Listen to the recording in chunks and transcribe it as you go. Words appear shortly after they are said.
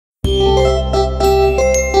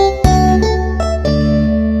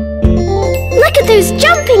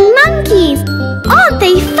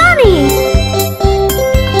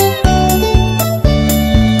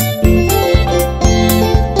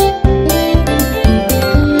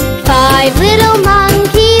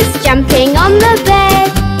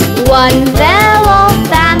One fell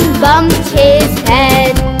off and bumped his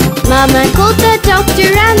head. Mama called the doctor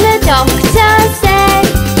and the doctor said,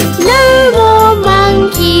 "No more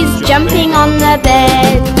monkeys jumping on the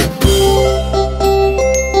bed."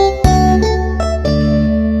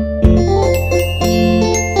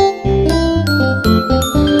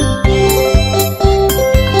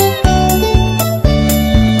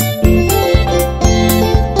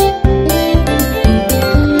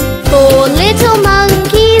 Four little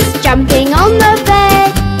monkeys jumping on the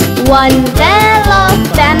bed. One fell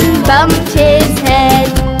off and bumped his head.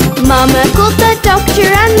 Mama called the doctor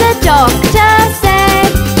and the doctor said,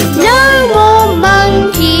 "No more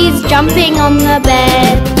monkeys jumping on the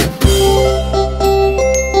bed."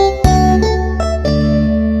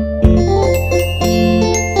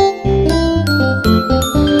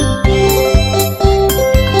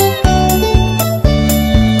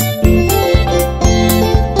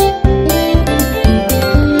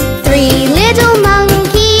 Three little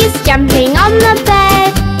monkeys jumping on the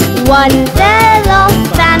bed. One fell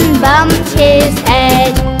off and bumped his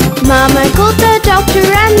head. Mama called the doctor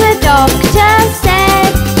and the doctor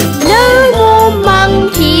said, "No more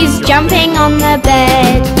monkeys jumping on the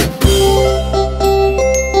bed."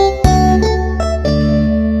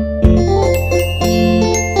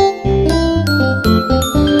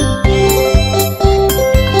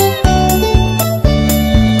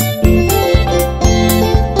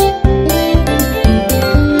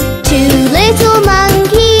 Two little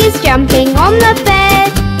monkeys jumping on the bed.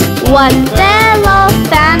 One fell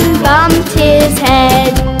off and bumped his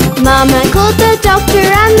head. Mama called the doctor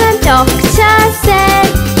and the doctor said,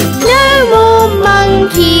 "No more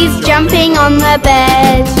monkeys jumping on the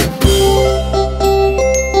bed."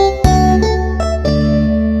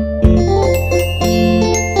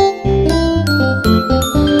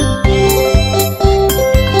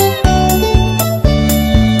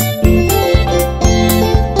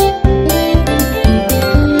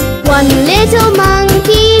 One little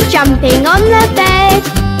monkey jumping on the bed.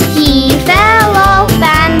 He fell off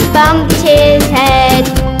and bumped his head.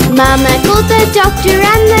 Mama called the doctor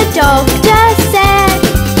and the doctor said,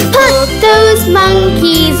 "Put those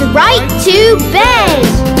monkeys right to bed."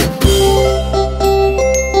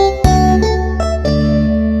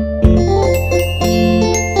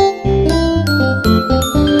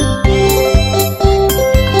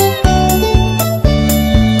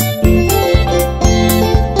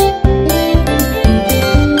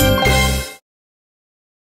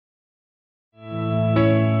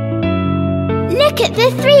 Look at the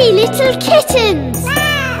three little kittens.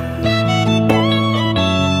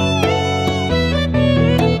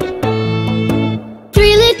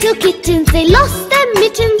 Three little kittens, they lost their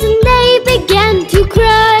mittens and they began to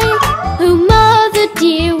cry. "Oh mother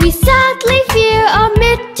dear, we sadly fear our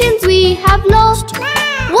mittens we have lost."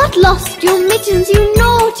 "What, lost your mittens, you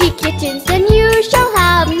naughty kittens? Then you shall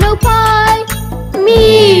have no pie."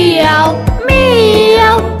 "Meow,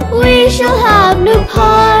 meow, we shall have no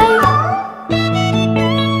pie."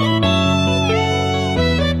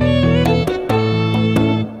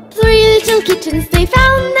 Kittens, they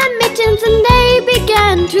found their mittens and they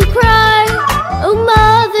began to cry. "Oh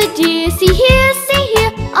mother dear, see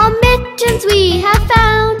here, our mittens we have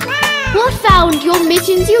found." "What, found your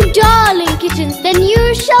mittens, you darling kittens? Then you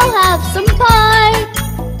shall have some pie."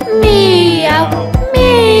 "Meow,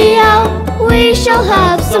 meow, we shall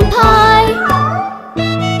have some pie."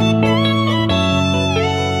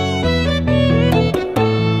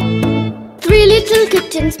 Three little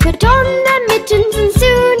kittens put on their mittens and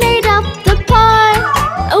soon ate up the pie.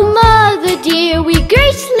 "Oh mother dear, we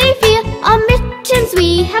greatly fear our mittens we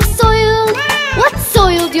have soiled." "What,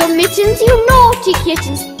 soiled your mittens, you naughty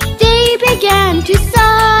kittens?" They began to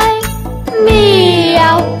sigh.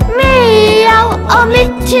 "Meow, meow, our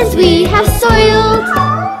mittens we have soiled."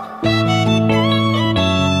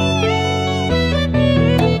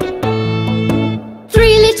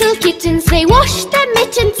 Three little kittens, they washed their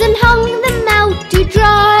mittens and hung them out to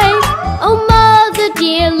dry. "Oh mother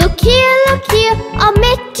dear, look here, our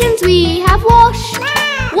mittens we have washed."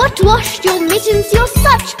 "What, washed your mittens, you're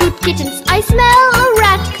such good kittens? I smell a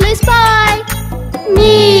rat close by."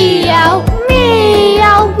 "Meow,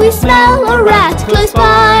 meow, we smell a rat close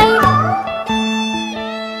by."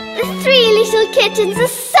 The three little kittens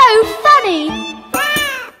are so funny.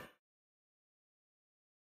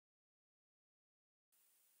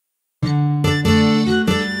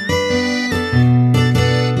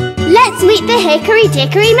 Let's meet the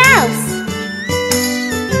Hickory-Dickory Mouse.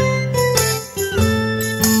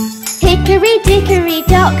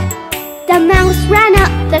 Hickory-dickory-dock, the mouse ran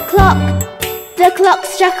up the clock. The clock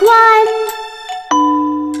struck 1.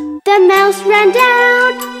 The mouse ran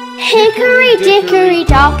down. Hickory dickory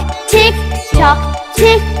dock, tick tock,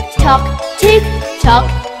 tick tock, tick tock,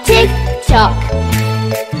 tick tock.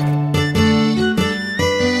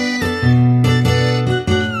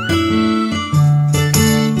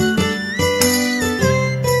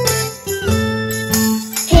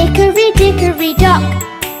 Hickory dickory dock,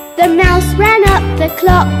 the mouse ran up the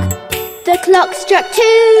clock. The clock struck 2,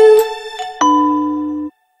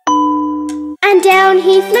 and down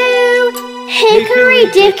he flew. Hickory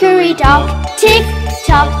dickory dock, tick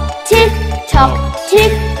tock, tick tock,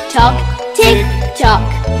 tick tock, tick tock.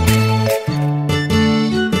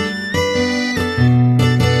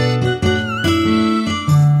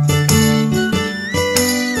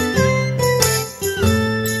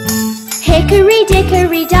 Hickory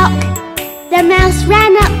dickory dock, the mouse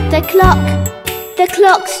ran up the clock. The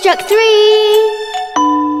clock struck 3,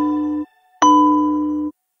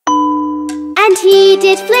 and he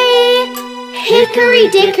did flee. Hickory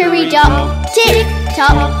dickory dock, tick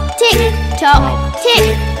tock, tick tock,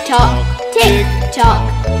 tick tock, tick tock.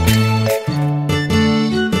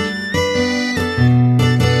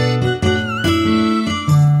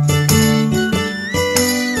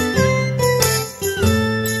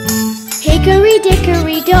 Hickory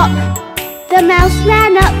dickory dock, the mouse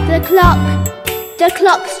ran up the clock. The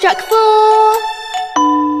clock struck 4,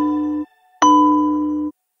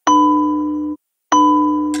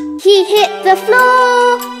 he hit the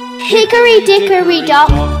floor. Hickory dickory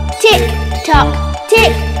dock, tick tock,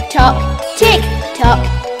 tick tock, tick tock,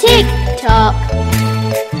 tick tock.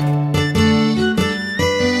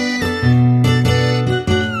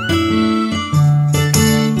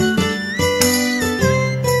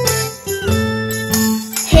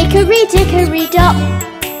 Hickory dickory dock,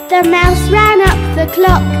 the mouse ran up the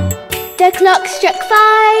clock. The clock struck 5,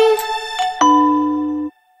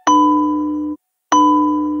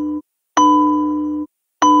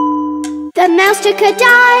 the mouse took a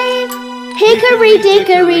dive. Hickory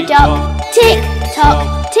dickory dock, tick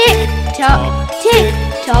tock, tick tock, tick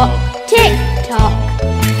tock, tick tock.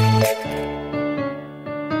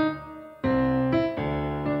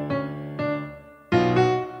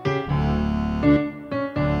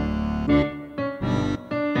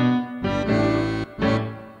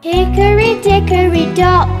 Hickory dickory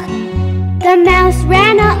dock, the mouse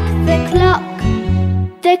ran up the clock.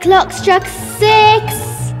 The clock struck 6.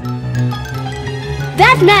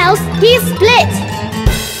 That mouse, he's split.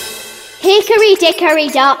 Hickory dickory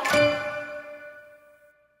dock.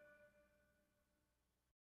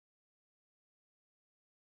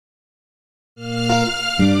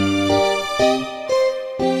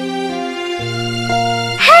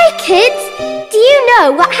 Hey kids, do you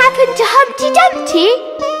know what happened to Humpty Dumpty?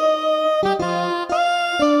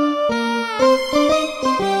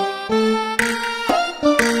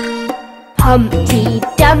 Humpty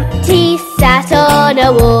Dumpty sat on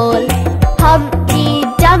a wall. Humpty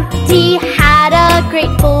Dumpty had a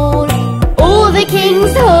great fall. All the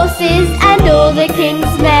king's horses and all the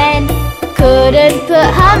king's men couldn't put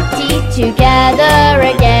Humpty together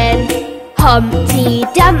again. Humpty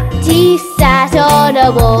Dumpty sat on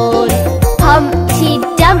a wall. Humpty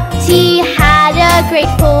Dumpty had a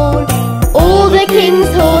great fall. All the king's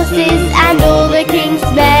horses and all the king's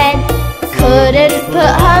men couldn't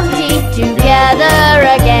put Humpty together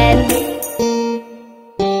again.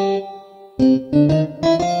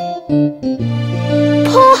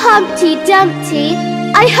 Poor Humpty Dumpty,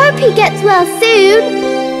 I hope he gets well soon.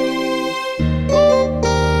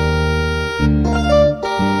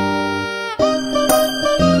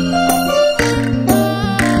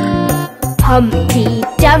 Humpty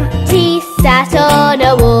Dumpty sat on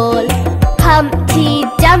a wall. Humpty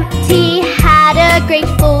Dumpty had a great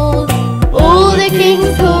fall. All the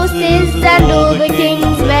king's horses and all the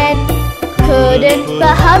king's men couldn't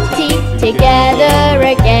put Humpty together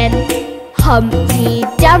again. Humpty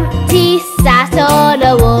Dumpty sat on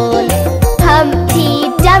a wall. Humpty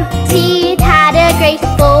Dumpty had a great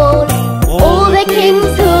fall. All the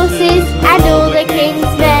king's horses and all the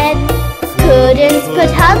king's men couldn't put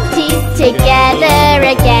Humpty together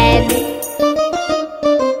again.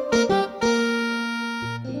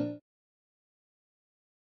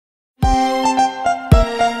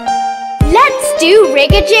 Do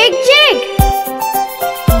rig-a-jig-jig!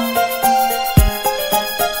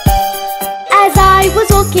 As I was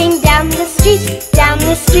walking down the street, down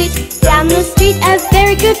the street, down the street, a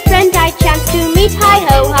very good friend I chanced to meet.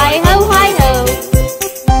 Hi-ho, hi-ho, hi-ho.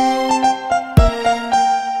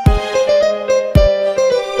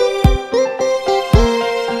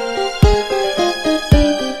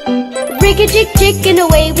 Rig-a-jig-jig and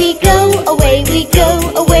away we go, away we go,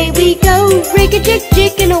 away we go.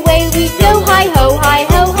 Rig-a-jig-jig and away we go. Hi-ho,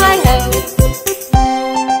 hi-ho, hi-ho.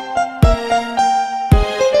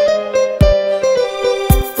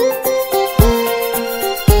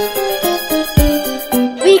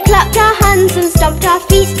 hands and stomped our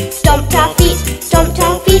feet, stomped our feet, stomped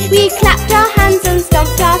our feet. We clapped our hands and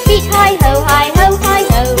stomped our feet. Hi ho, hi ho, hi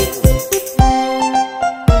ho.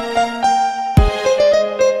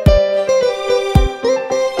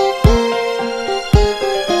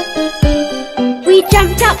 We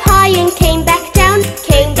jumped up high and came back down,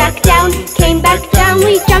 came back down, came back down.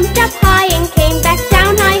 We jumped up high and came back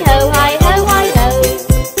down. Hi ho, hi ho, hi ho.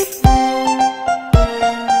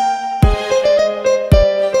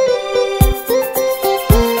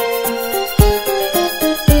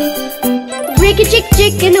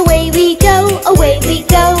 Rig-a-jig-jig and away we go, away we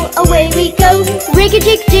go, away we go.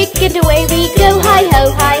 Rig-a-jig-jig and away we go. Hi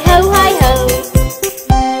ho, hi ho, hi ho.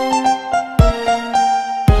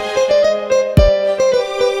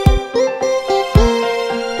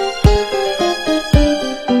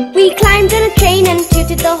 We climbed on a train and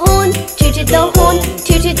tooted the horn, tooted the horn,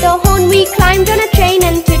 tooted the horn. We climbed on a train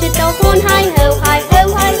and tooted the horn. Hi ho, hi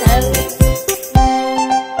ho, hi ho.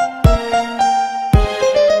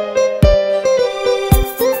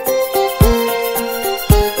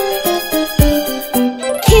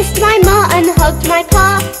 Kissed my ma and hugged my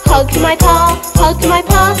pa, hugged my pa, hugged my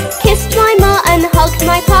pa. Kissed my ma and hugged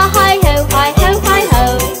my pa. Hi ho, hi ho, hi ho.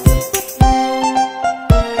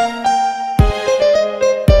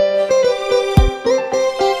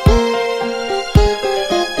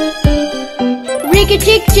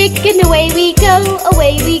 Rig-a-jig-jig and away we go,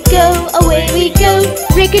 away we go, away we go.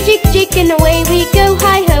 Rig-a-jig-jig and away we go.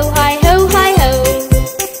 Hi ho, hi ho, hi ho.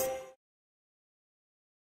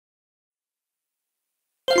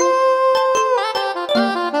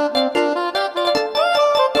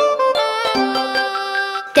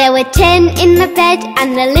 There were 10 in the bed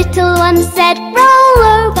and the little one said, roll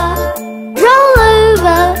over, roll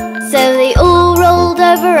over. So they all rolled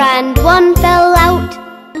over and one fell out.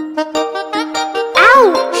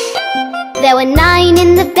 Ouch! There were 9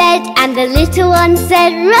 in the bed and the little one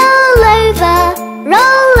said, roll over,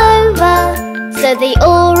 roll over. So they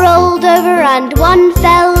all rolled over and one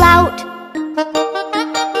fell out.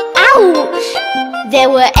 Ouch! There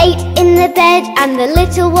were 8 in the bed and the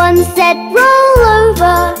little one said, roll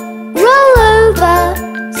over, roll over.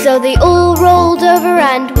 So they all rolled over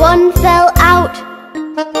and one fell out.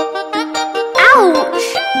 Ouch!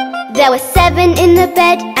 There were 7 in the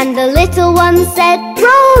bed and the little one said,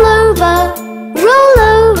 roll over, roll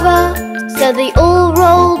over. So they all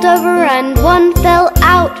rolled over and one fell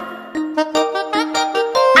out.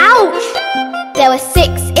 Ouch! There were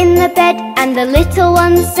 6 in the bed and the little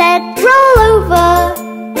one said, roll over,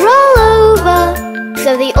 roll over.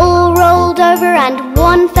 So they all rolled over and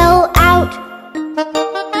one fell out.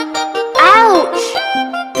 Ouch!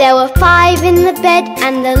 There were 5 in the bed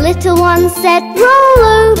and the little one said, roll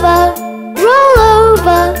over, roll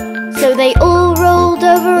over. So they all rolled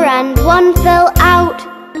over and one fell out.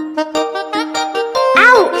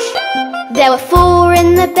 Ouch! There were 4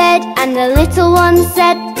 in the bed and the little one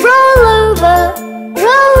said, roll over,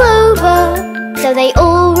 roll over. So they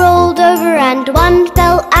all rolled over and one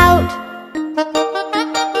fell out.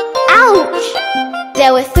 Ouch!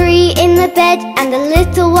 There were 3 in the bed and the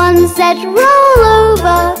little one said, roll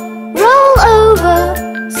over, roll over.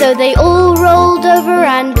 So they all rolled over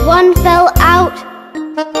and one fell out.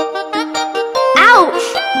 Ouch!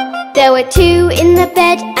 There were 2 in the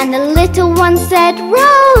bed and the little one said,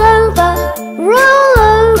 roll over, roll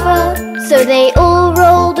over. So they all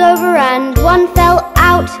rolled over and one fell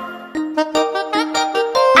out.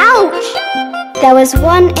 Ouch! There was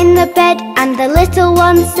 1 in the bed and the little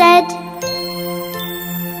one said,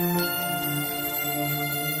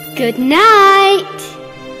 good night.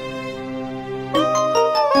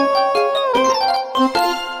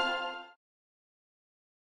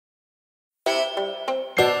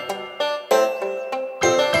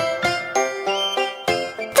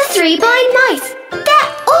 The 3 blind mice,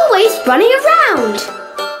 they're always running around.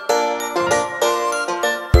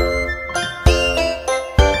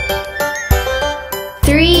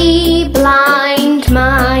 Three blind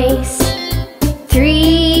mice,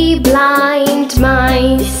 3 blind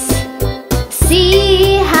mice.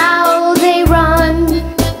 See how they run,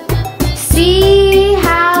 see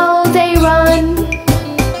how they run.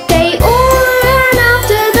 They all ran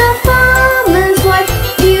after the farmer's wife,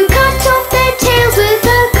 who cut off their tails with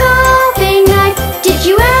a carving knife. Did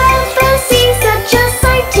you ever see such a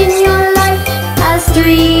sight in your life as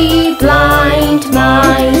 3 blind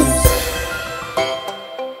mice?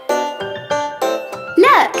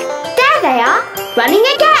 Look, there they are, running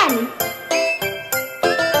again.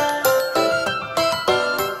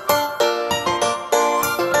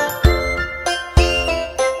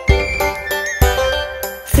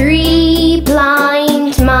 Three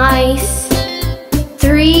blind mice,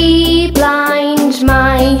 3 blind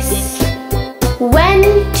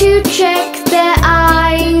to check their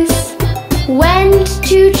eyes. Went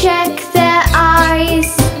to check their eyes.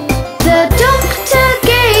 The doctor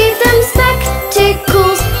gave them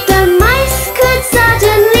spectacles. The mice could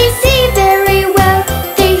suddenly see very well.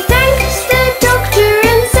 They thanked the doctor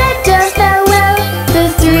and said a farewell. The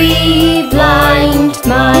three blind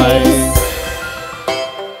mice.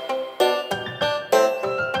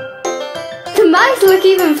 The mice look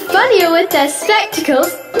even funnier with their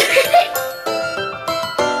spectacles.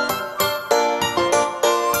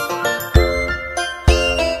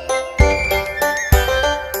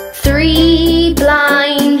 Three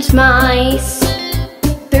blind mice.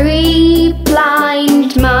 Three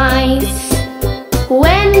blind mice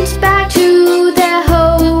went back to their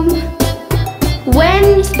home.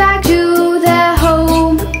 Went back to their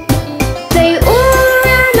home. They all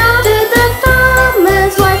ran after the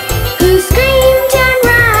farmer's wife, who screamed and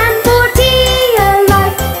ran for dear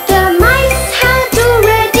life. The mice had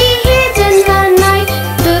already hidden the knife.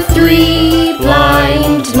 The three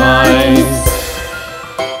blind mice.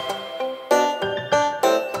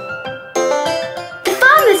 The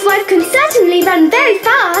farmer's wife can certainly run very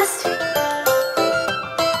fast.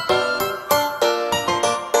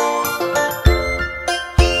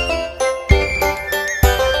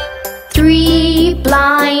 Three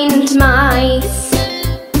blind mice.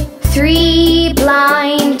 Three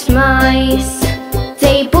blind mice.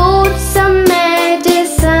 They bought some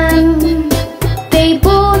medicine. They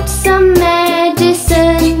bought some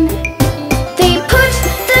medicine. They put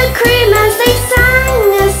the cream as they sang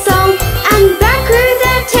a song, and back grew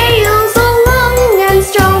their tails all long and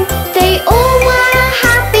strong. They all were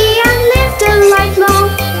happy and lived a life long.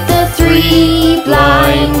 The three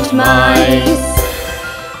blind mice.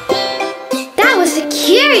 That was a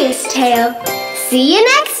curious tale. See you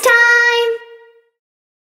next time!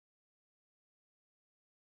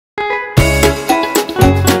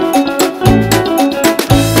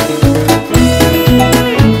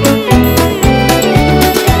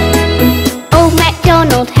 Old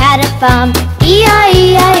MacDonald had a farm,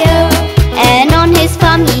 E-I-E-I-O. And on his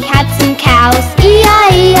farm he had some cows,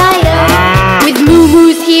 E-I-E-I-O. With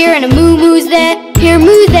moo-moos here and a moo-moos there. Here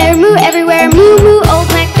moo, there moo, everywhere moo-moo. Old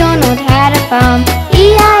MacDonald had a farm,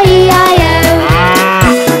 E-I-E-I-O.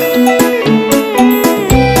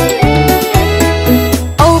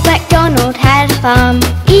 Old MacDonald had a farm,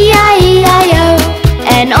 E-I-E-I-O.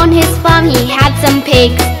 And on his farm he had some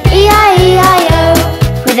pigs, E-I-E-I-O.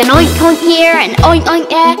 With an oink oink here and oink oink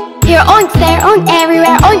there. Here oink, there oink,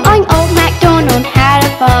 everywhere oink oink. Old MacDonald had a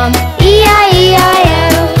farm, E-I-E-I-O.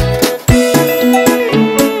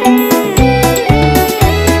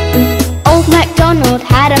 Old MacDonald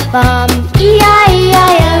had a farm,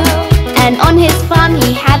 E-I-E-I-O. And on his farm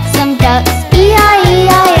he had some ducks,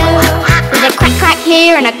 E-I-E-I-O. With a quack quack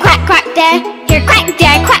here and a quack quack there. Here quack,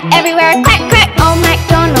 there quack, everywhere quack quack. Old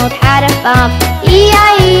MacDonald had a farm,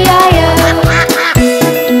 E-I-E-I-O.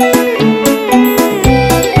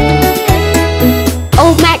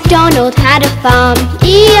 Old MacDonald had a farm,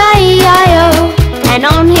 E-I-E-I-O. And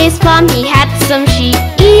on his farm he had some sheep,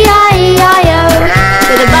 E-I-E-I-O.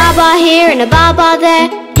 With a ba-ba here and a ba-ba there.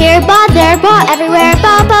 Here ba, there ba, everywhere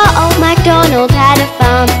ba-ba. Old MacDonald had a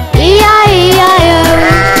farm, E-I-E-I-O.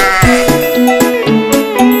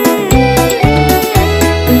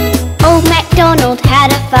 Old MacDonald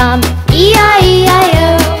had a farm,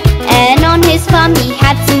 E-I-E-I-O. And on his farm he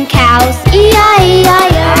had some cows,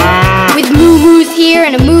 E-I-E-I-O. With moo-moos here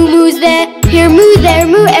and a moo-moos there. Here moo, there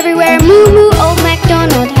moo, everywhere moo-moo. Old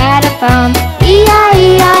MacDonald had a farm,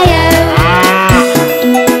 E-I-E-I-O.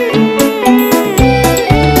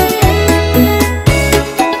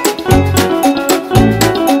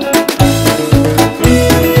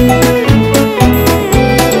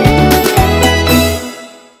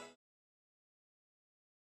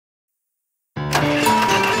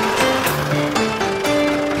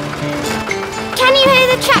 Can you hear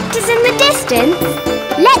the tractors in the distance?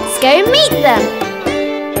 Let's go meet them.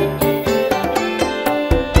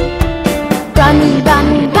 Run, run,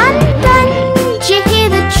 run, run. Do you hear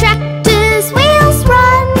the tractors' wheels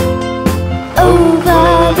run?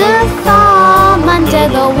 Over the farm under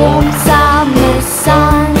the warm summer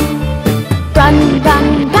sun. Run, run,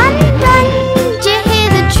 run, run. Do you hear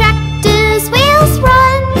the tractors' wheels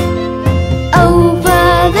run? Over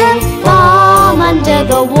the farm under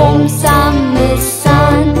the warm summer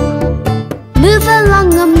sun. Move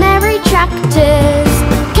along the merry tractors,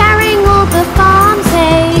 carrying all the farm's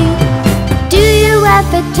hay. Do you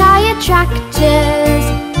ever tire tractors,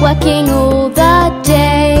 working all the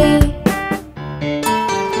day?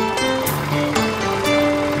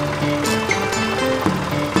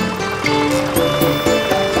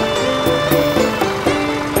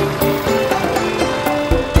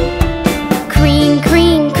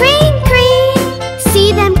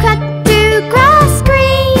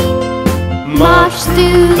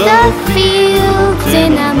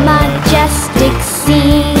 majestic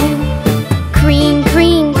scene. Green,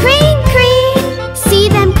 green, green, green, see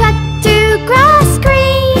them cut through grass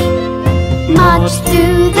green. March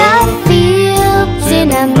through the fields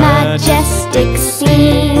in a majestic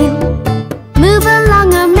scene. Move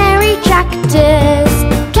along a merry tractors,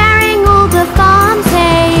 carrying all the farm's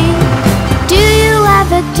hay. Do you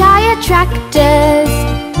ever tire tractors,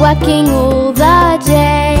 working all the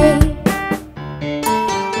day?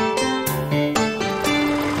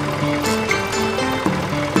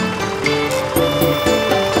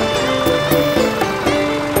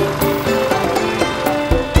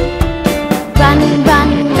 Run, run,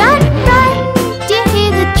 run, run, do you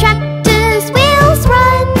hear the tractor's wheels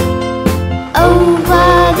run? Over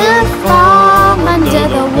the farm under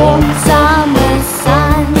the warm summer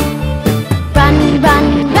sun. Run, run,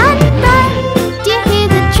 run, run, do you hear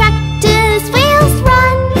the tractor's wheels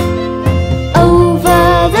run? Over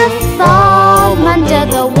the farm under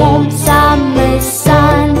the warm summer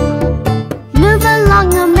sun. Move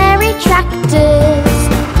along a merry tractors,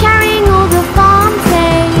 carrying all the farm's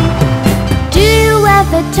hay. Do you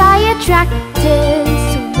ever tire tractors,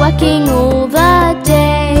 working all the day?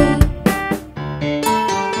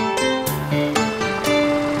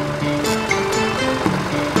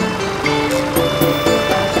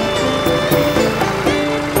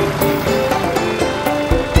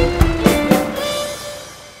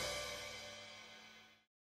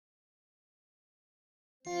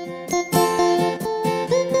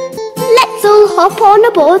 Let's all hop on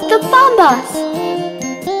aboard the farm bus.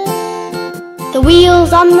 The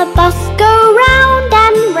wheels on the bus go round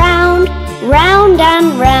and round, round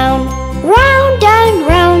and round, round and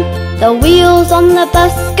round. The wheels on the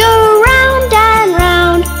bus go round and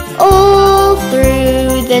round, all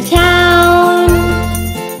through the town.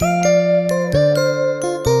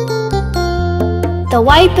 The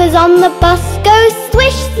wipers on the bus go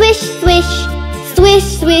swish, swish, swish, swish,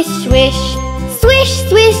 swish, swish, swish,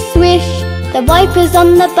 swish, swish. The wipers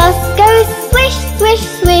on the bus go swish, swish,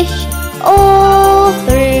 swish, all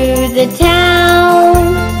through the town.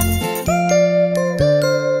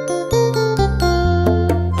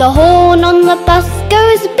 The horn on the bus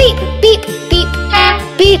goes beep, beep, beep,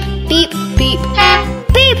 beep, beep, beep,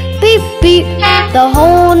 beep, beep, beep. The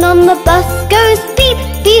horn on the bus goes beep,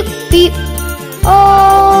 beep, beep,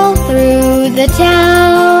 all through the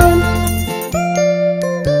town.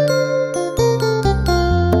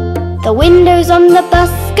 The windows on the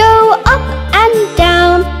bus go up and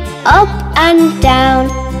down, up and down,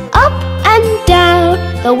 up and down.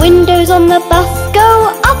 The windows on the bus go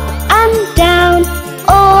up and down,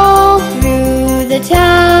 all through the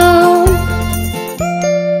town.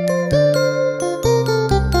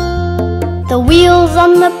 The wheels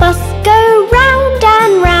on the bus go round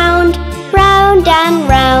and round, round and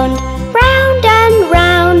round, round and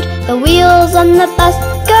round. The wheels on the bus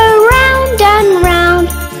go round and round,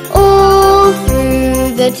 all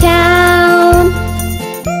through the town.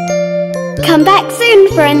 Come back soon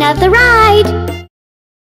for another ride.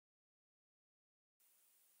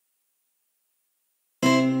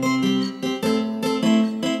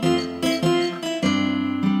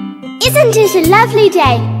 Isn't it a lovely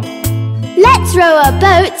day? Let's row our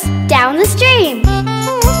boats down the stream.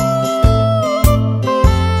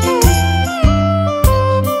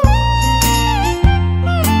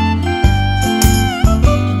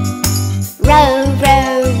 Row,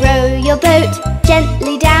 row, row your boat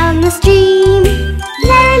gently down the stream.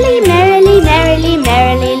 Merrily, merrily, merrily,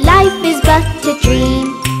 merrily, life is but a dream.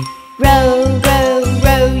 Row, row,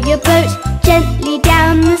 row your boat gently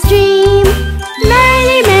down the stream.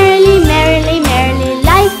 Merrily, merrily, merrily, merrily,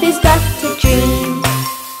 life is but a dream.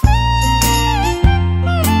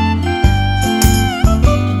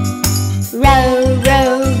 Row,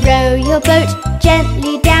 row, row your boat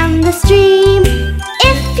gently down the stream.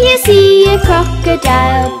 If you see a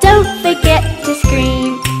crocodile, don't forget to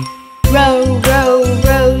scream. Row, row,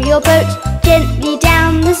 row your boat gently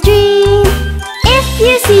down the stream. If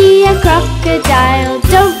you see a crocodile,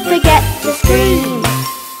 don't forget to scream.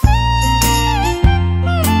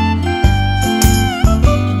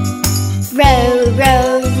 Row,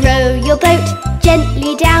 row, row your boat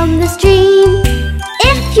gently down the stream.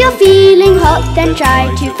 If you're feeling hot, then try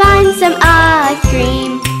to find some ice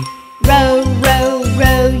cream. Row, row,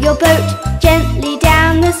 row your boat gently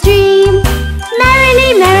down the stream.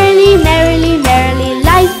 Merrily, merrily, merrily, merrily,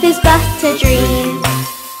 life is but a dream.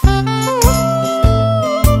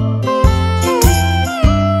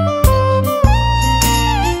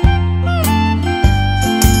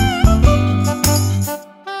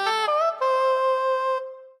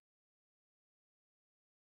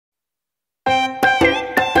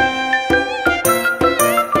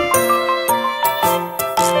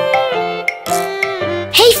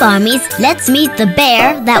 Farmees, let's meet the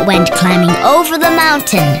bear that went climbing over the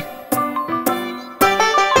mountain.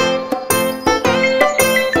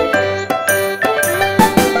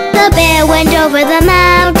 The bear went over the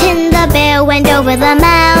mountain, the bear went over the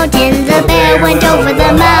mountain, the bear went over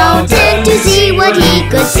the mountain to see what he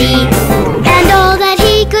could see. And all that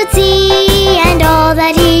he could see, and all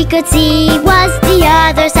that he could see was the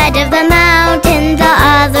other side of the mountain, the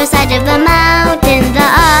other side of the mountain, the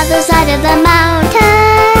other side of the mountain.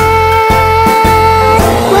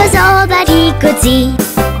 Was all that he could see,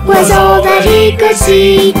 was all that he could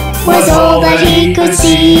see, was all that he could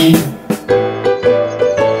see.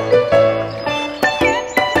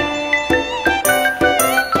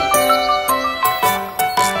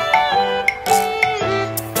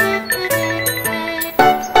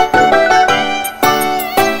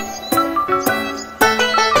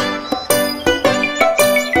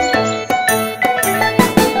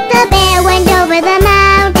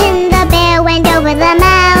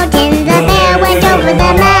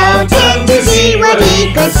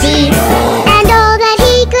 See. And all that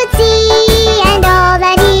he could see, and all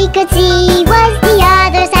that he could see was the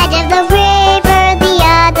other side of the river, the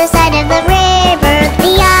other side of the river,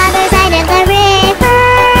 the other side of the river.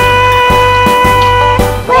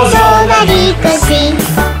 Was all that he could see,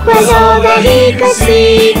 was all that he could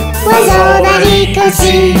see, was all that he could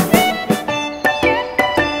see.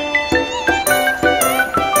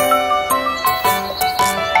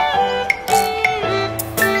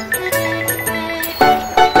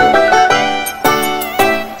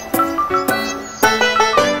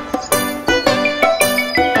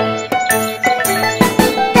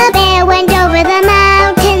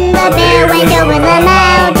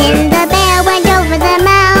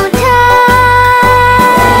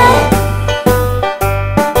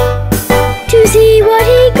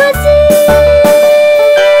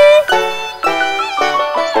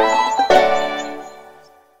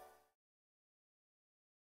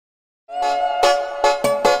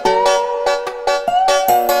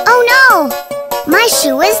 My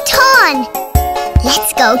shoe is torn.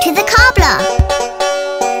 Let's go to the cobbler.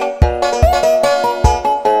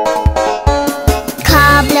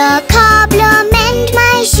 Cobbler, cobbler, mend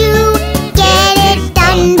my shoe. Get it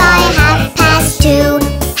done by 2:30.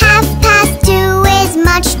 2:30 is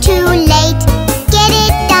much too late. Get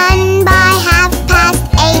it done by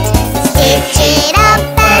 8:30. Stitch it up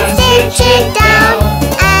and stitch it down,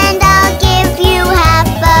 and I'll give you half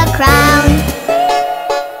a crown.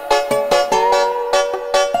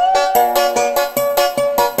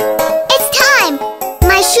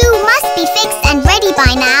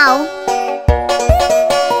 By now.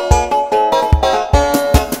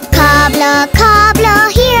 Cobbler, cobbler,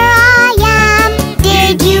 here I am.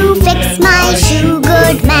 Did you fix my shoe,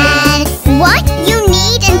 good man? What? You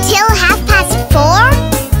need until 4:30?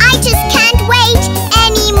 I just can't wait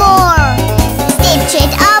anymore. Stitch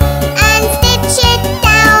it up and stitch it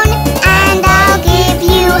down, and I'll give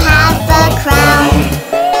you half a crown.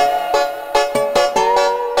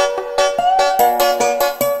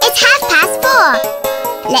 It's 4:30.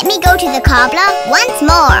 Let me go to the cobbler once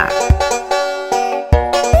more.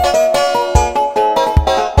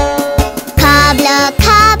 Cobbler,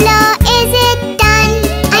 cobbler, is it done?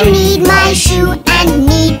 I need my shoe and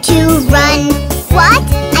need to run. What?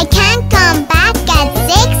 I can't come back at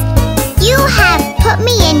 6? You have put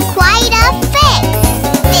me in quite a fix.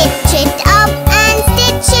 Stitch it up and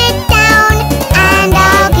stitch it down, and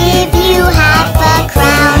I'll give you half a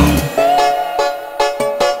crown.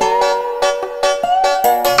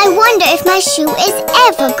 I wonder if my shoe is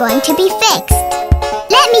ever going to be fixed.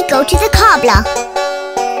 Let me go to the cobbler.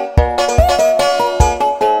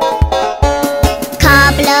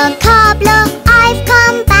 Cobbler, cobbler, I've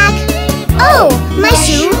come back. Oh, my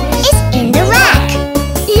shoe is in the rack.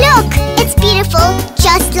 Look, it's beautiful,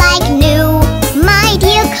 just like new. My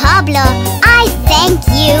dear cobbler, I thank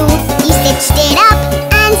you. You stitched it up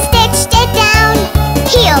and stitched it down.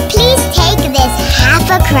 Here, please take this half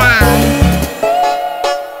a crown.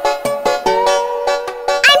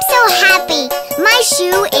 My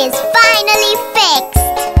shoe is finally fixed.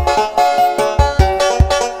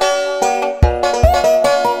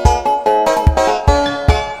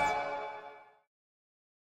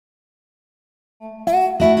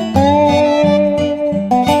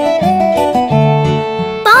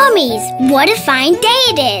 Farmees, what a fine day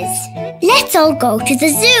it is. Let's all go to the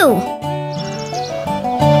zoo.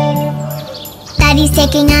 Daddy's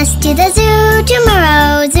taking us to the zoo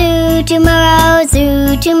tomorrow, zoo tomorrow,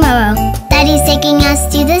 zoo tomorrow. Daddy's taking us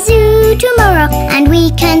to the zoo tomorrow, and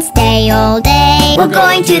we can stay all day. We're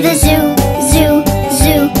going to the zoo, zoo,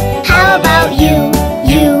 zoo. How about you,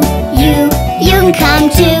 you, you? You can come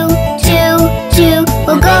too, too, too.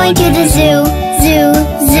 We're going to the zoo, zoo,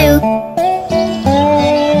 zoo.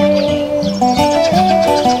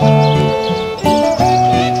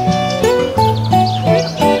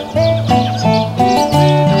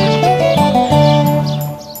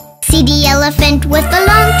 See the elephant with the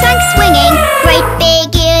long trunk swinging, great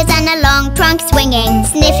big ears and a long trunk swinging,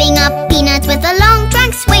 sniffing up peanuts with a long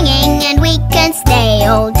trunk swinging, and we can stay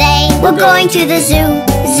all day. We're going to the zoo,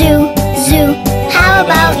 zoo, zoo. How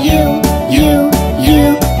about you, you,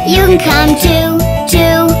 you? You can come too,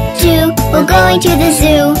 too, too. We're going to the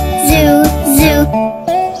zoo, zoo, zoo.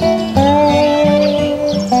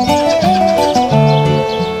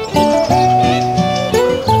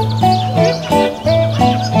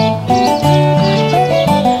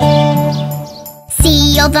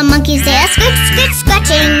 All the monkeys there, scritch, scritch,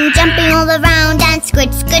 scratching, jumping all around and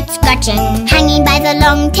scritch, scritch, scratching, hanging by the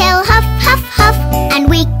long tail, huff, huff, huff, and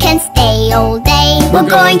we can stay all day. We're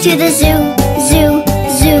going to the zoo, zoo,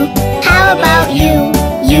 zoo. How about you,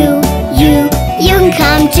 you, you? You can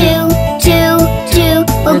come too, too, too.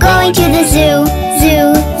 We're going to the zoo,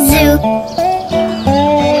 zoo, zoo.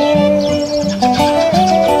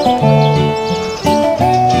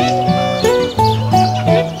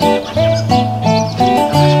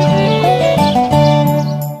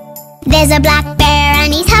 There's a black bear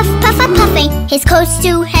and he's huff, puffa, puffing. His coat's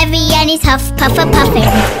too heavy and he's huff, puffa, puffing.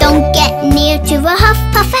 Don't get near to a huff,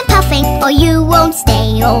 puff and puffing, or you won't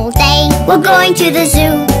stay all day. We're going to the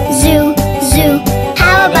zoo, zoo, zoo.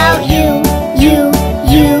 How about you, you,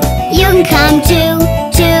 you? You can come too,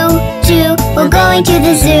 too, too. We're going to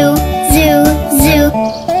the zoo, zoo, zoo.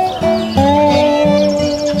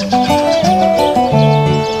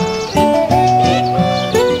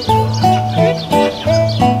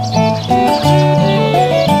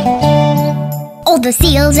 The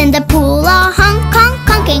seals in the pool are honk, honk,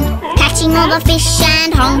 honking, catching all the fish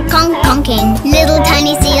and honk, honk, honking. Little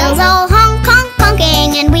tiny seals all honk, honk,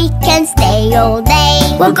 honking, and we can stay all day.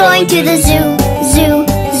 We're going to the zoo, zoo,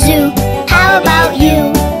 zoo. How about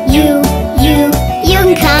you, you, you?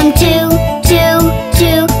 You can come too, too,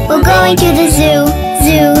 too. We're going to the zoo,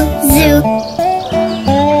 zoo, zoo.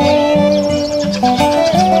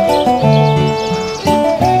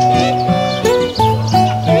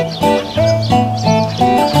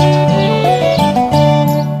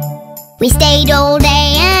 We stayed all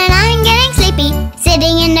day and I'm getting sleepy,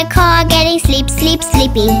 sitting in the car getting sleep, sleep,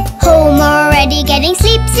 sleepy. Home already getting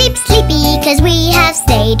sleep, sleep, sleepy, 'cause we have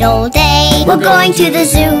stayed all day. We're going to the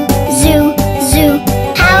zoo, zoo, zoo.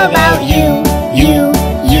 How about you, you,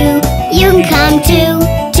 you? You can come too,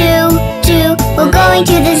 too, too. We're going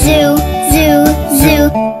to the zoo, zoo,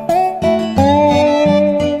 zoo.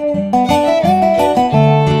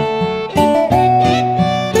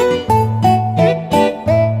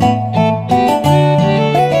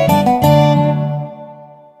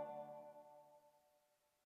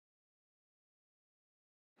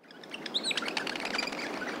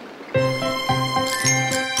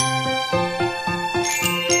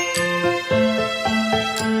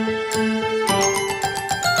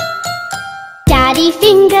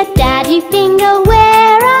 Daddy finger,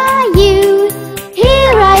 where are you?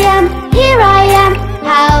 Here I am,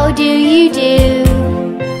 how do you do?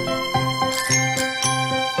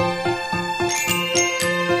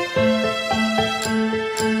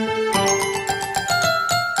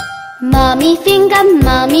 Mommy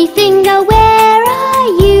finger, where are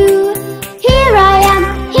you? Here I am,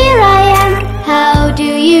 how do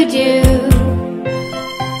you do?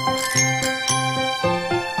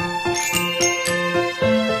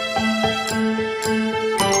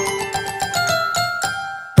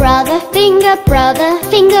 Brother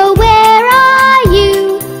finger, where are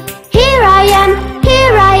you? Here I am,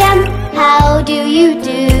 how do you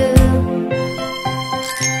do?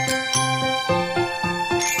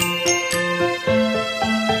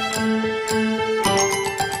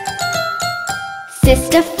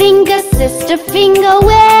 Sister finger,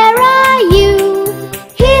 where are you?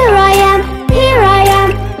 Here I am,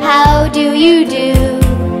 how do you do?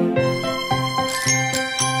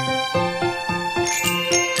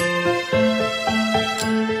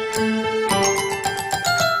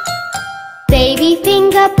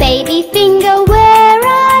 Baby finger, where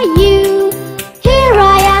are you? Here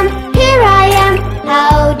I am,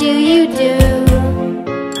 how do you do?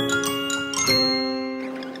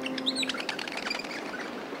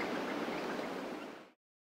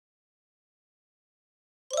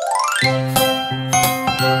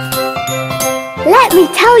 Let me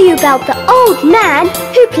tell you about the old man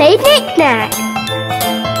who played knick-knack.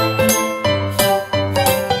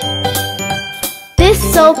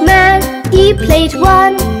 This old man, he played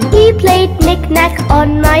one, he he played knick-knack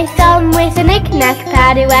on my thumb with a knick-knack,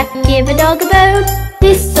 paddywhack, give a dog a bone.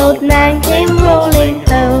 This old man came rolling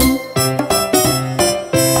home.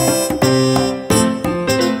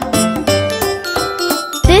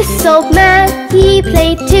 This old man, he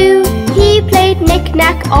played too. He played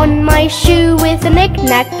knick-knack on my shoe with a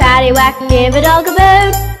knick-knack, paddywhack, give a dog a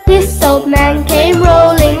bone. This old man came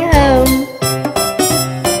rolling home.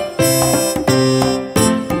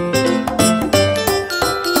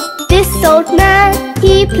 This old man,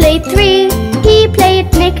 he played three. He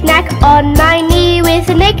played knick-knack on my knee with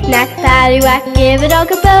a knick-knack, paddywhack, give a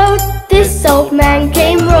dog a bone. This old man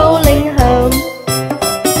came rolling home.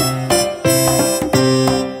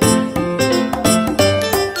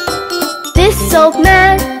 This old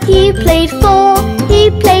man, he played four. He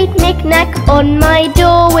played knick-knack on my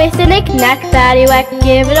door with a knick-knack, paddywhack,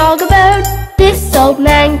 give a dog a bone. This old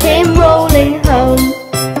man came rolling home.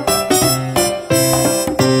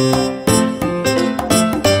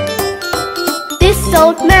 This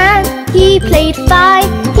old man, he played five.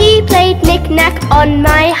 He played knick-knack on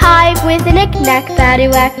my hive with a knick-knack,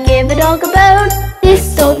 paddywhack, give a dog a bone.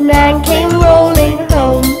 This old man came rolling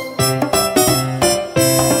home.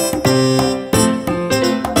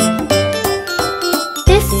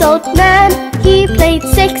 This old man, he played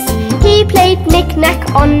six. He played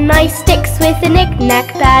knick-knack on my sticks with a knick-knack,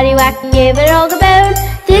 paddywhack, give a dog a bone.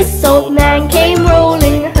 This old man came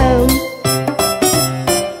rolling home.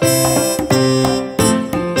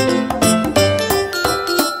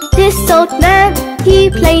 This old man, he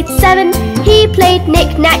played seven. He played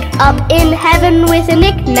knick-knack up in heaven with a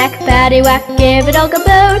knick-knack, paddywhack, give a dog a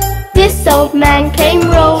bone. This old man came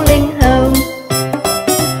rolling home.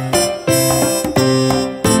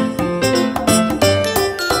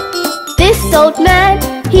 This old man,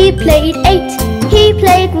 he played eight. He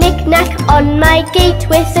played knick-knack on my gate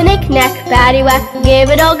with a knick-knack, paddywhack, give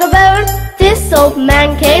a dog a bone. This old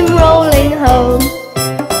man came rolling home.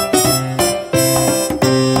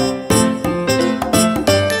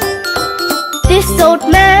 This old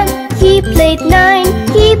man, he played nine.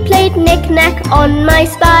 He played knick-knack on my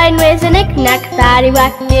spine with a knick-knack,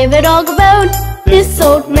 paddywhack, give a dog a bone. This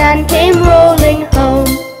old man came rolling home.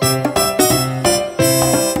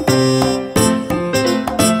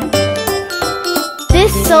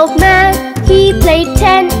 This old man, he played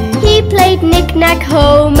ten. He played knick-knack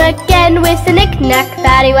home again with a knick-knack,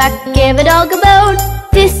 paddywhack, give a dog a bone.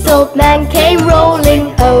 This old man came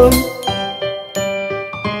rolling home.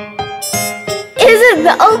 Isn't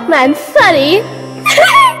the old man funny?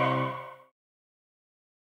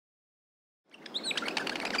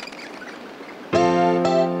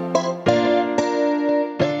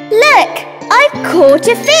 Look, I've caught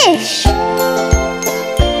a fish.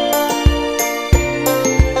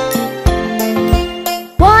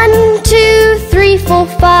 One, two, three, four,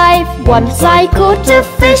 five. Once I caught a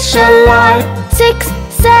fish alive. 6,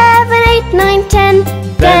 7, 8, 9, 10.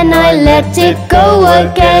 Then I let it go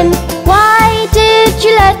again. Why did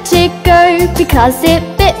you let it go? Because it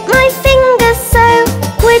bit my finger so.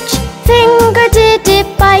 Which finger did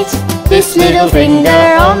it bite? This little finger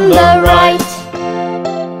on the right.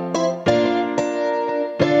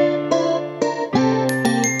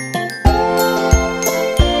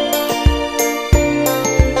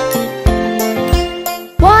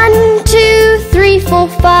 One, 2, 3, 4,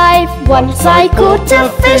 5. Once I caught a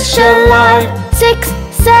fish alive. 6,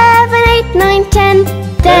 7, 8, 9, 10.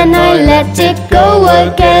 Then I let it go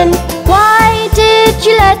again. Why did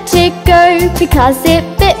you let it go? Because it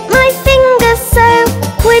bit my finger so.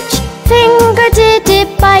 Which finger did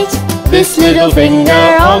it bite? This little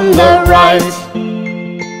finger on the right.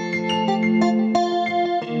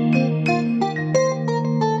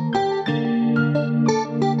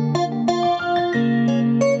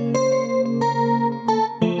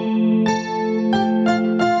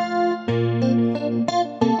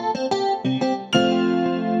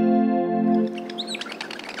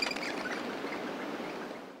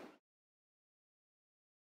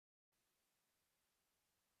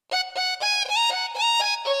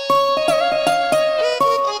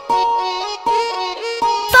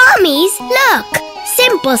 Farmees, look!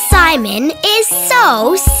 Simple Simon is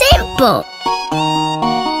so simple.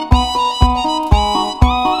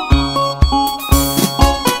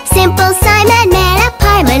 Simple Simon met a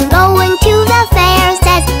pieman going to the fair.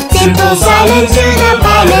 Says, Simple Simon to the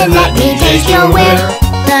pieman, let me taste your ware.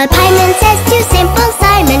 The pieman says to Simple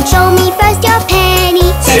Simon, show me first your penny.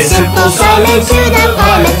 Says Simple Simon to the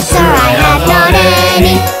pieman, sir, I have not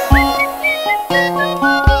any.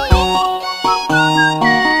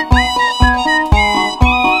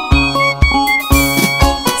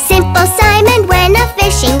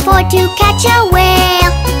 For to catch a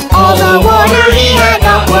whale.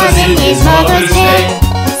 his mother's hair.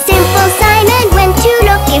 Simple Simon went to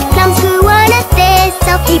look if plums grew on a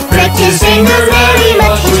thistle. He pricked his fingers very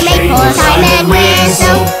much, which made poor Simon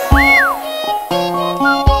whistle.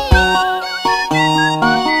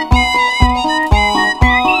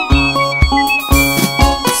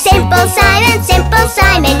 Simple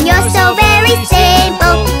Simon, you're so very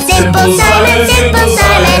simple. Simple Simon,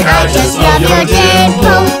 I just love your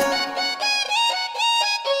dimple.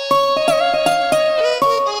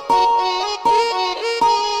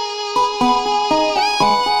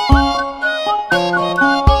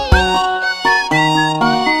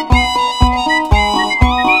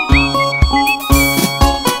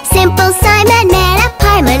 Simple Simon met a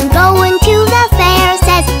pieman going to the fair.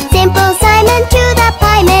 Says, Simple Simon to the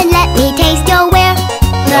pieman, let me taste your ware.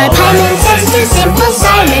 The pieman says to Simple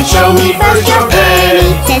Simon, show me first your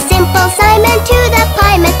penny. Says Simple Simon to the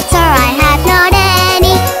pieman, sir, I have not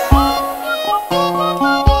any.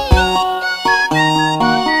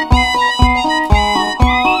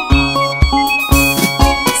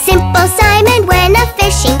 Simple Simon went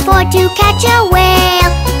a-fishing for to catch a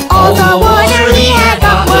whale. All the water he had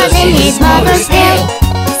got was in his mother's pail.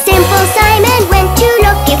 Simple Simon went to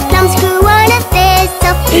look if plums grew on a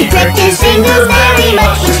thistle. He pricked his fingers very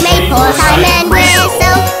much, which made poor Simon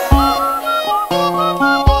whistle.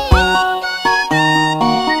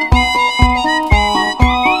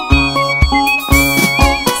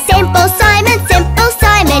 Simple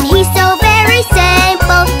Simon, he's so very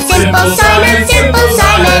simple. Simple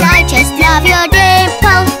Simon, I just love your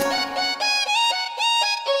dimple.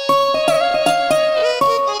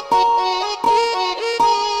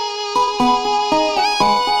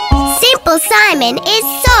 Simple Simon is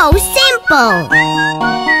so simple.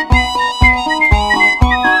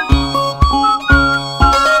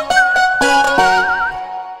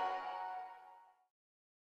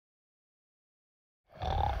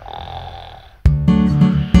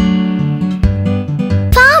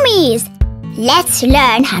 Farmees, let's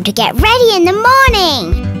learn how to get ready in the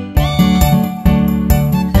morning.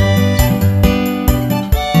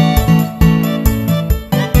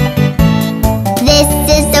 This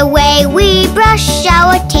is the way we brush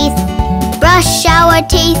our teeth. Brush our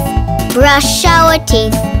teeth, brush our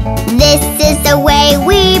teeth. This is the way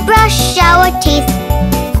we brush our teeth.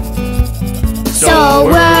 So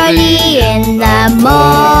early in the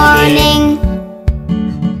morning.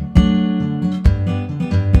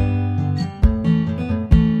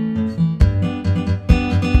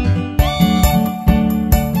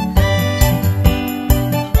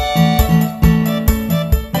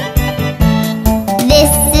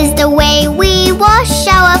 Wash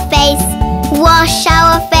our face, wash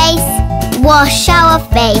our face, wash our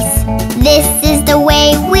face. This is the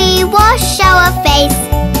way we wash our face.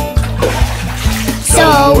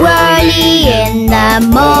 So early in the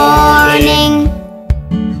morning.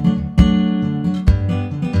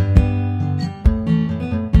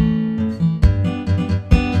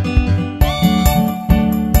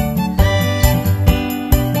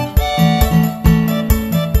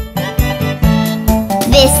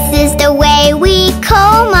 This is the way we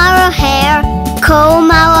comb our hair,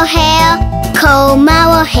 comb our hair, comb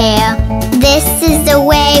our hair. This is the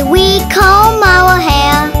way we comb our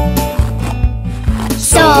hair.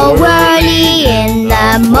 So early in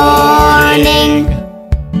the morning.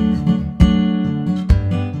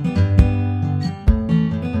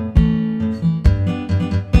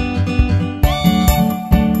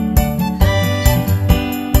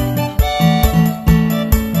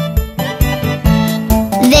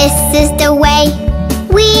 This is the way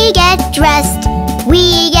we get dressed,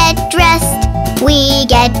 we get dressed, we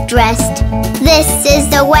get dressed. This is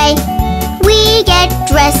the way we get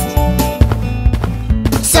dressed.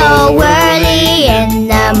 So early in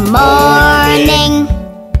the morning.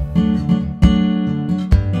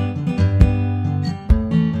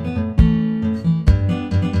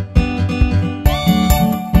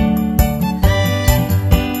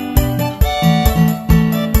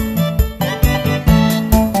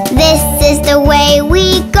 This is the way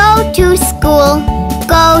we go to school,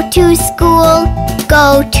 go to school,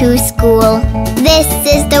 go to school. This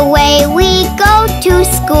is the way we go to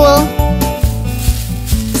school.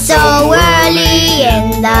 So early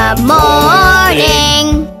in the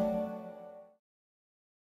morning.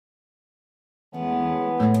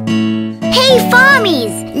 Hey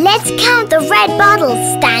Farmees, let's count the red bottles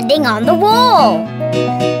standing on the wall.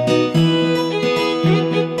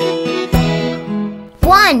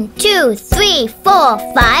 1, 2, 3,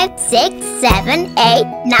 4, 5, 6, 7, 8,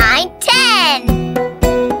 9, 10.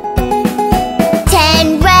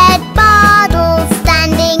 10 red bottles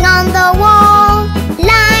standing on the wall,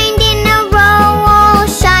 lined in a row, all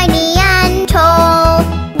shiny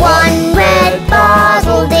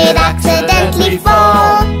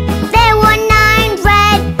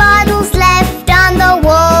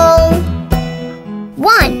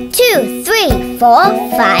 4,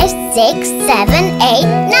 5, 6, 7, 8,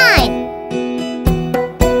 9.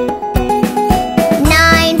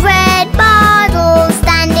 9 red bottles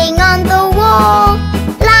standing on the wall,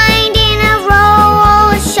 lined in a row,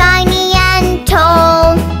 all shiny and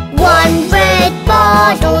tall. 1 red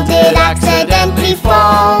bottle did accidentally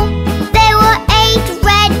fall. There were 8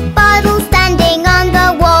 red bottles standing on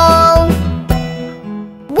the wall.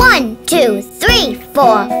 1, 2, 3,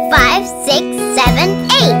 4, 5, 6, 7,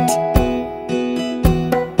 8.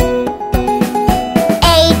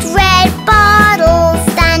 8 red bottles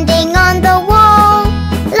standing on the wall,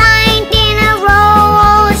 lined in a row,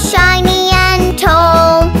 all shiny and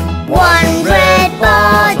tall. 1 red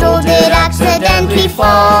bottle did accidentally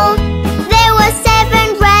fall. There were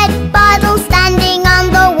 7 red bottles standing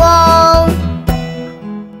on the wall.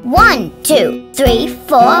 1, 2, 3,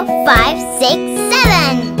 4, 5, 6,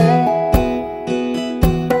 7.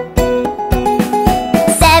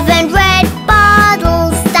 7 red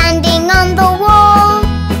bottles standing on the wall,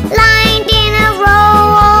 lined in a row,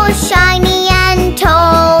 all shiny and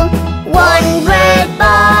tall. 1 red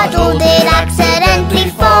bottle did accidentally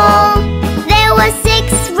fall. There were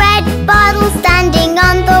 6 red bottles standing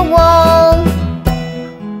on the wall.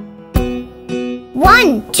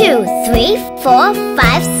 1, 2, 3, 4,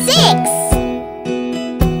 5, 6.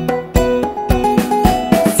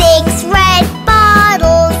 6 red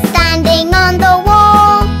bottles standing on the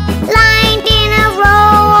wall, lined in a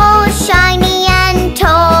row, all shiny and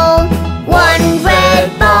tall. 1 red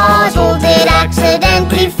bottle did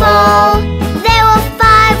accidentally fall. There were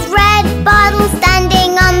 5 red bottles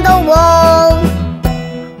standing on the wall.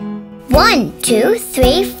 1, 2,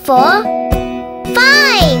 3, 4,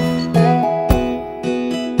 5.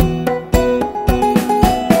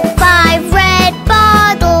 5 red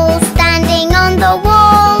bottles standing on the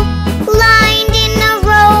wall, lined in a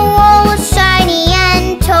row, all shiny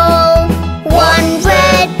and tall. 1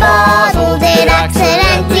 red bottle did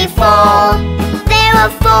accidentally fall. There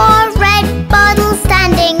were 4 red bottles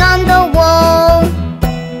standing on the wall.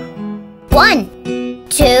 1,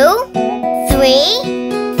 2, 3,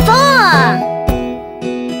 4.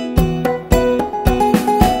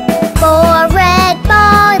 4 red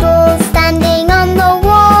bottles standing on the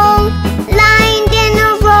wall, lined in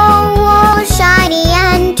a row, all shiny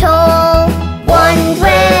and tall. 1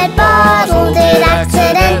 red bottle did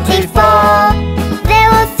accidentally fall. There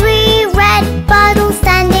were 3 red bottles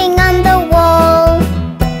standing on the wall.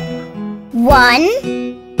 1,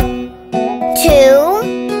 2,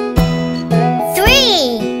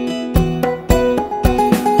 3.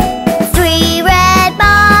 3 red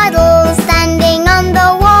bottles standing on the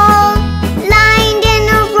wall, lined in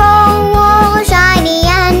a row, all shiny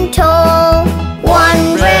and tall.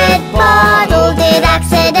 1 red bottle did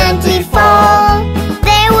accidentally fall.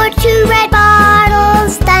 There were 2 red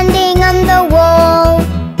bottles standing on the wall.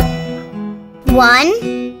 1,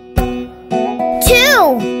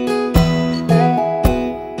 2.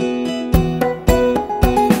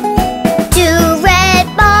 2 red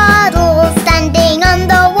bottles standing on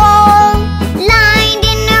the wall, lined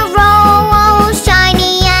in a row, all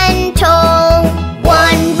shiny and tall.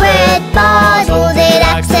 1 red bottle did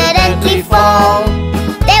accidentally fall.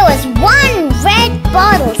 There was 1 red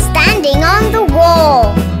bottle standing on the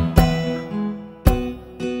wall.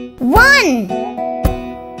 1.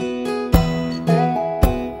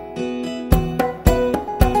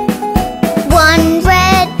 1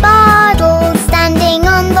 red bottle standing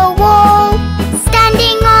on the wall,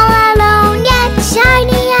 standing all alone yet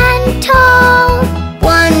shiny and tall.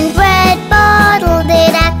 1 red bottle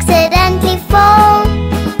did accidentally fall.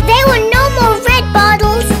 There were no more red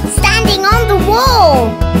bottles standing on the wall.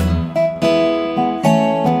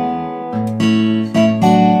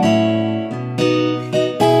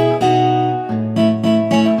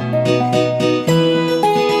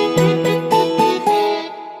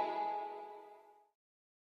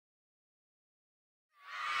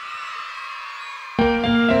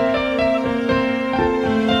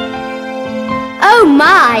 Oh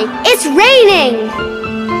my, it's raining!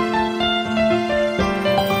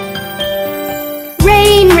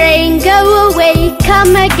 Rain, rain, go away,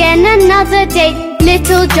 come again another day.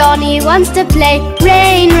 Little Johnny wants to play.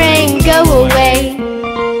 Rain, rain, go away.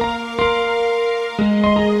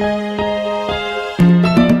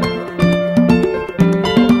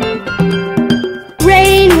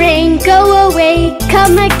 Rain, rain, go away,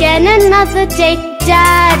 come again another day.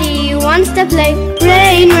 Daddy wants to play.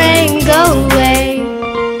 Rain, rain, go away.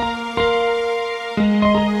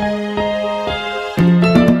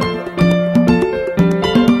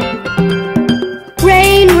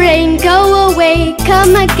 Rain, rain, go away,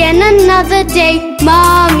 come again another day.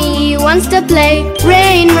 Mommy wants to play.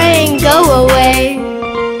 Rain, rain, go away.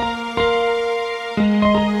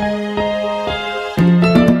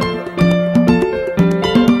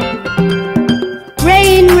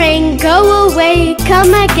 Rain, rain, go away.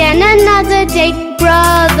 Come again another day.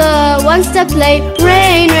 Brother wants to play.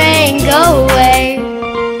 Rain, rain, go away.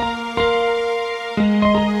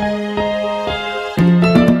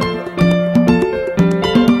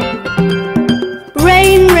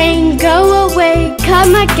 Rain, rain, go away.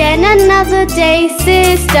 Come again another day.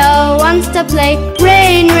 Sister wants to play.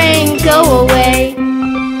 Rain, rain, go away.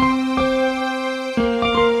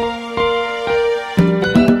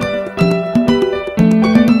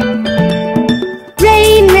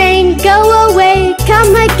 Rain, rain, go away.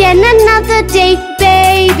 Come again another day.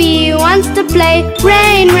 Baby wants to play.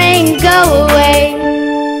 Rain, rain, go away.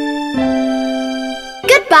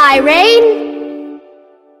 Goodbye, rain.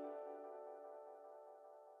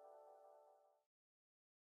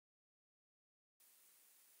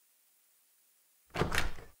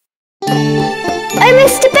 Oh,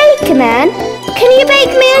 Mr. Baker Man, can you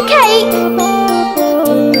bake me a cake?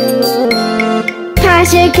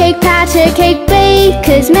 Patter cake,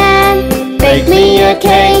 baker's man. Bake me a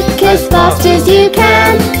cake as fast as you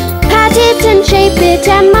can. Pat it and shape it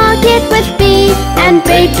and mark it with B, and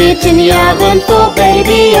bake it in the oven for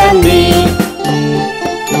baby and me.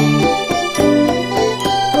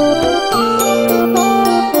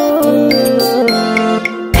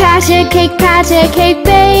 Patter cake,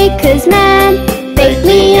 baker's man. Bake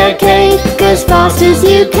me a cake as fast as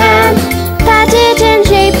you can. Pat it and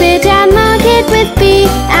shape it and mark it with B,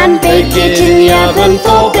 and bake it in the oven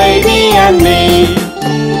for baby and me.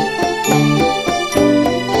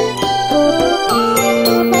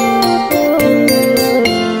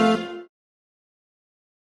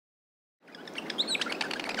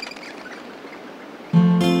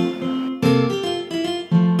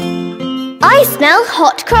 I smell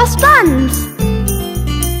hot cross buns.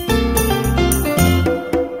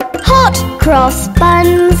 Hot cross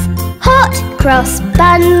buns, hot cross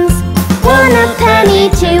buns. 1 a penny,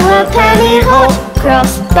 2 a penny, hot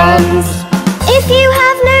cross buns. If you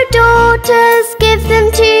have no daughters, give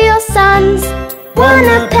them to your sons. 1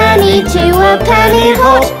 a penny, 2 a penny,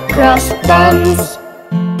 hot cross buns.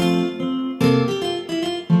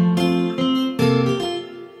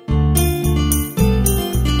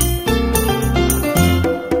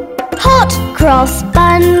 Hot cross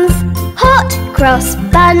buns, hot cross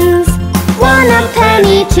buns. 1 a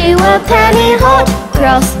penny, 2 a penny, hot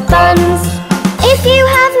cross buns. If you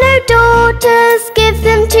have no daughters, give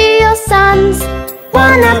them to your sons.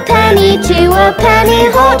 1 a penny, 2 a penny,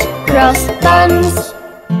 hot cross buns.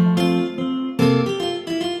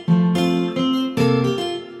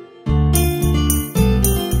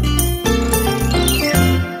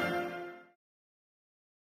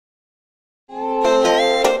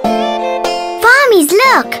 Farmees,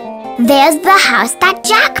 look! There's the house that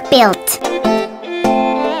Jack built.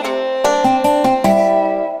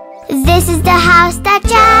 This is the house that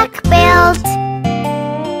Jack built.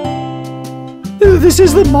 This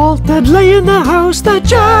is the malt that lay in the house that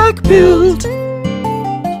Jack built.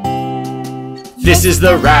 This is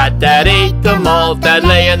the rat that ate the malt that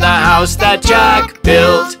lay in the house that Jack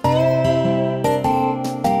built.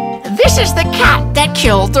 This is the cat that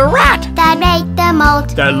killed the rat That ate the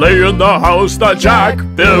malt. that lay in the house that Jack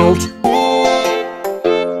built.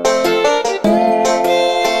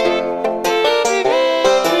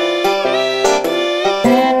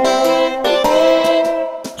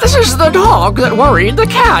 This is the dog that worried the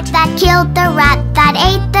cat That killed the rat. That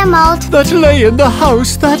ate the malt. That lay in the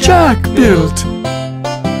house that Jack built.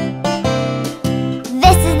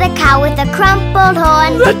 This is the cow with the crumpled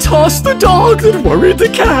horn. That tossed the dog that worried the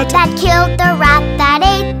cat. That killed the rat. That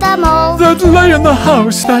ate the mole. That lay in the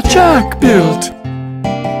house that Jack built.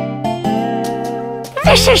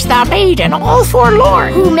 This is the maiden all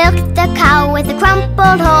forlorn Who milked the cow with the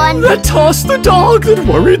crumpled horn. That tossed the dog that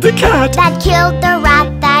worried the cat. That killed the rat.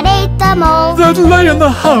 That ate the mole. That lay in the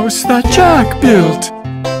house that Jack built.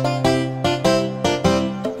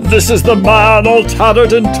 This is the man all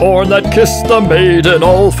tattered and torn that kissed the maiden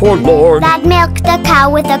all forlorn. That milked the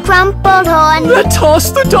cow with a crumpled horn. That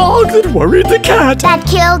tossed the dog that worried the cat. That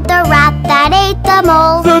killed the rat. That ate the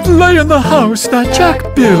mole. That lay in the house that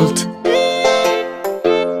Jack built.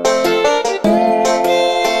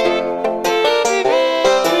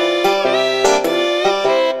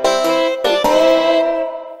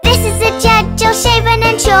 This is a Jed, Jill, shaven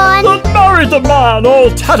and shorn. That married married the man all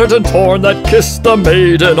tattered and torn that kissed the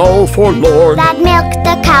maiden all forlorn. That milked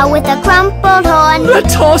the cow with a crumpled horn. That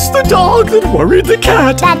tossed the dog that worried the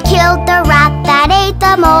cat. That killed the rat that ate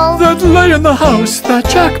the mole. That lay in the house that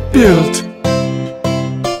Jack built.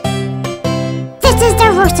 This is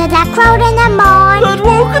the rooster that crowed in the morn. That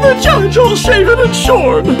woke the judge all shaven and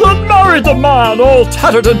shorn. That married the man all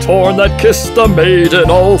tattered and torn that kissed the maiden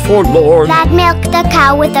all forlorn. That milked the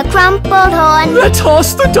cow with a crumpled horn. That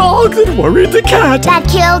tossed the dog that worried the cat. That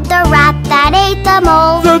killed the rat that ate the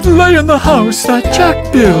mole. That lay in the house that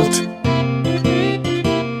Jack built.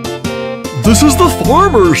 This is the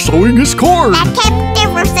farmer sowing his corn. That kept the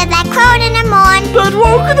rooster that crowed in the morn. That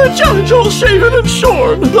woke the judge all shaven and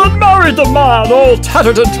shorn. That married the man all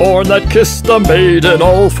tattered and torn that kissed the maiden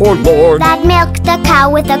all forlorn. That milked the cow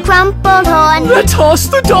with a crumpled horn. That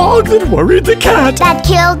tossed the dog that worried the cat. That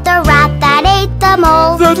killed the rat that ate the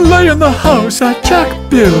mole. That lay in the house that Jack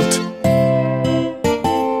built.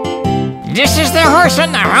 This is the horse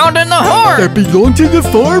and the hound and the horn. That belonged to the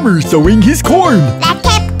farmer sowing his corn. That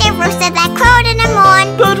kept the rooster that crowed in the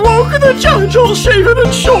morn. That woke the judge all shaven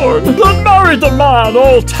and shorn. That married the man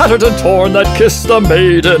all tattered and torn that kissed the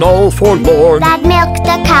maiden all forlorn. That milked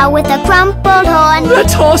the cow with a crumpled horn. That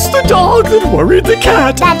tossed the dog that worried the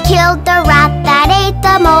cat. That killed the rat that ate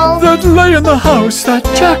the mole. That lay in the house that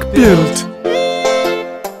Jack built.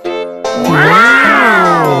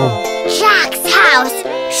 Wow! Jack's house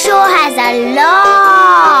sure has a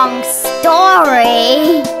long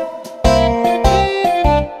story.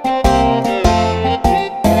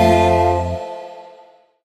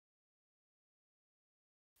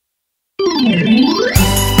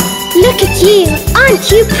 Look at you, aren't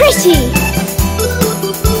you pretty?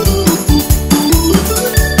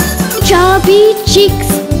 Chubby cheeks,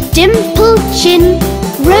 dimpled chin,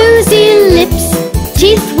 rosy lips,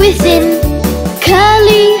 teeth within,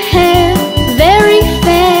 curly hair, very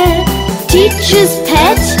fair. Teacher's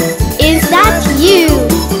pet, is that you?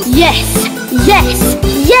 Yes, yes,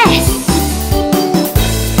 yes!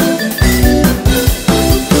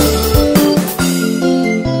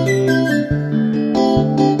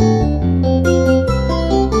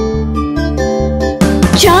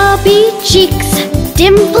 Chubby cheeks,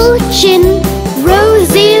 dimpled chin,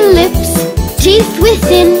 rosy lips, teeth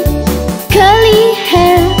within, curly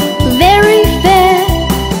hair, very fair.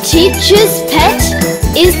 Teacher's pet,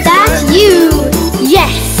 is that you?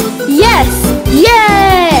 Yes, yes,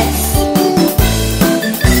 yes!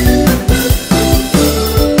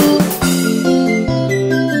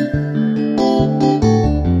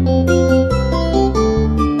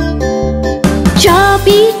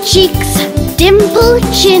 Chubby cheeks, dimpled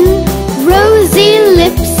chin, rosy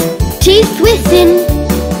lips, teeth within,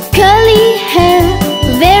 curly hair,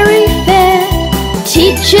 very fair.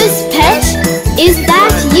 Teacher's pet, is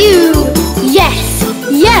that you? Yes,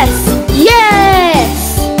 yes, yes!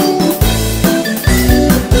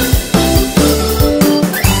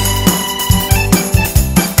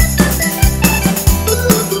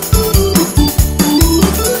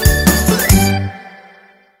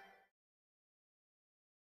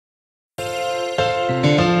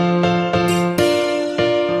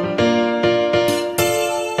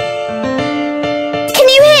 Can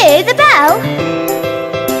you hear the bell?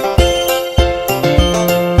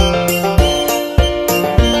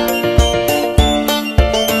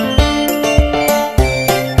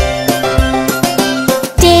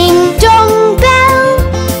 Ding dong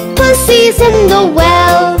bell, pussy's in the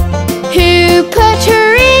well. Who put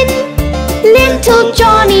her in? Little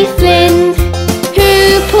Johnny Flynn.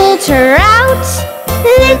 Who pulled her out?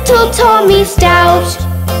 Little Tommy Stout.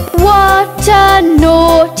 What a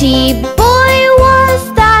naughty boy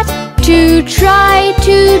was that, to try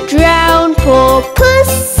to drown poor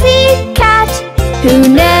pussy cat, who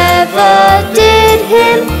never did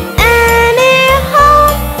him any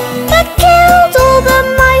harm, but killed all the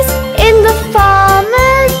mice in the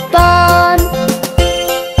farmer's barn.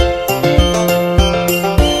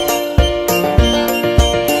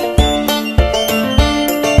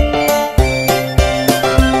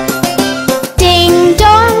 Ding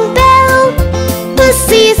dong bell,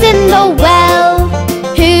 pussy's in the well.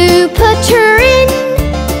 Who put her in?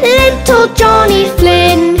 Little Johnny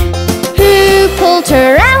Flynn. Who pulled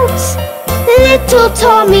her out? Little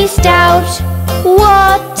Tommy Stout.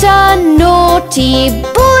 What a naughty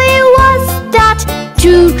boy was that,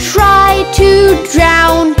 to try to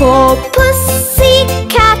drown poor pussy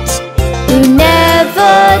cat, who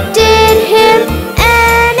never did him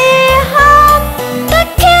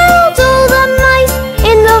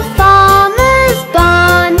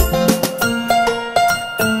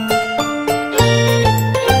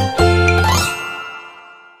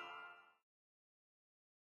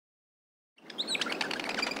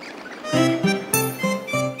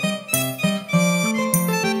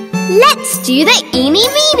Let's do the eeny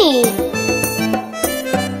meeny.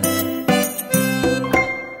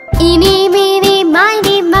 Eeny meeny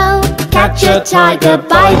miny mo, catch a tiger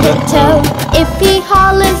by the toe. If he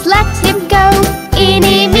hollers, let him go.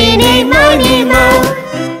 Eeny meeny miny mo.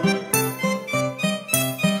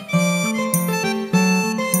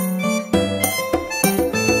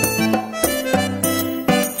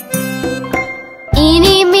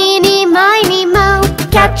 Eeny meeny miny mo,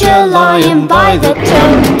 catch a lion by the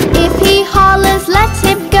toe. If he hollers, let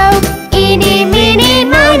him go. Eeny meeny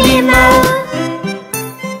miny mo.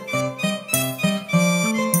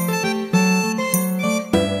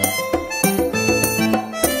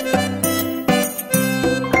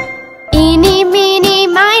 Eeny meeny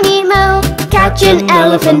miny mo, catch an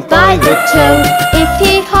elephant by the toe. If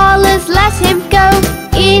he hollers, let him go.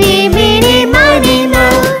 Eeny meeny miny mo.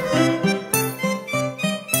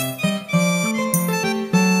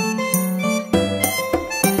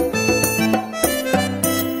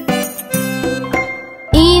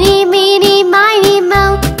 Eeny meeny miny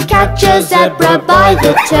mo, catch a zebra by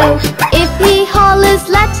the toe. If he hollers,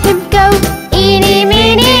 let him go. Eeny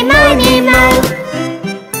meeny miny mo.